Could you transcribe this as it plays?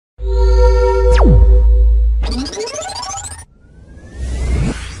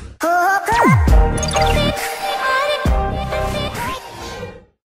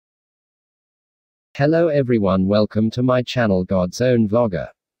Hello everyone, welcome to my channel God's Own Vlogger.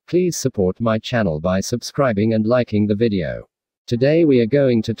 Please support my channel by subscribing and liking the video. Today we are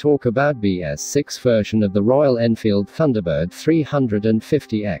going to talk about BS6 version of the Royal Enfield Thunderbird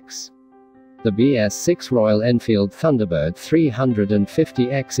 350X. The BS6 Royal Enfield Thunderbird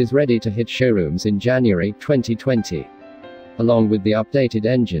 350X is ready to hit showrooms in January 2020. Along with the updated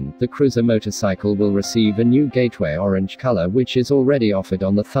engine, the cruiser motorcycle will receive a new gateway orange color which is already offered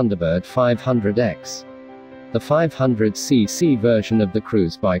on the Thunderbird 500X. The 500cc version of the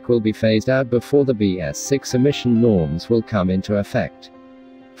cruise bike will be phased out before the BS6 emission norms will come into effect.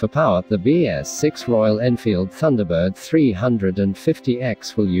 For power, the BS6 Royal Enfield Thunderbird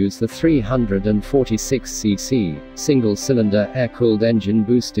 350X will use the 346cc, single-cylinder, air-cooled engine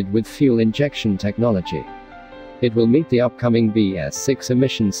boosted with fuel injection technology. It will meet the upcoming BS6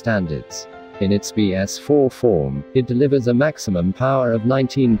 emission standards. In its BS4 form, it delivers a maximum power of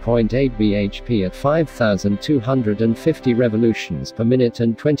 19.8 bhp at 5,250 revolutions per minute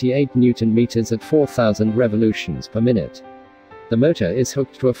and 28 Nm at 4,000 revolutions per minute. The motor is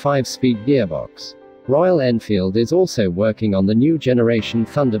hooked to a 5-speed gearbox. Royal Enfield is also working on the new generation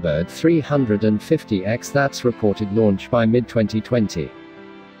Thunderbird 350X that's reported launch by mid-2020.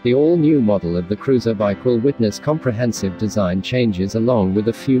 The all-new model of the cruiser bike will witness comprehensive design changes along with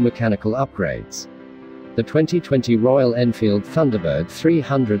a few mechanical upgrades. The 2020 Royal Enfield Thunderbird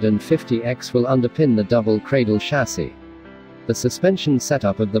 350X will underpin the double cradle chassis. The suspension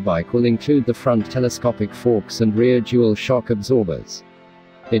setup of the bike will include the front telescopic forks and rear dual shock absorbers.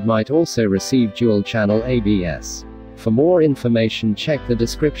 It might also receive dual-channel ABS. For more information, check the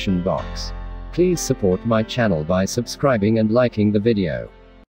description box. Please support my channel by subscribing and liking the video.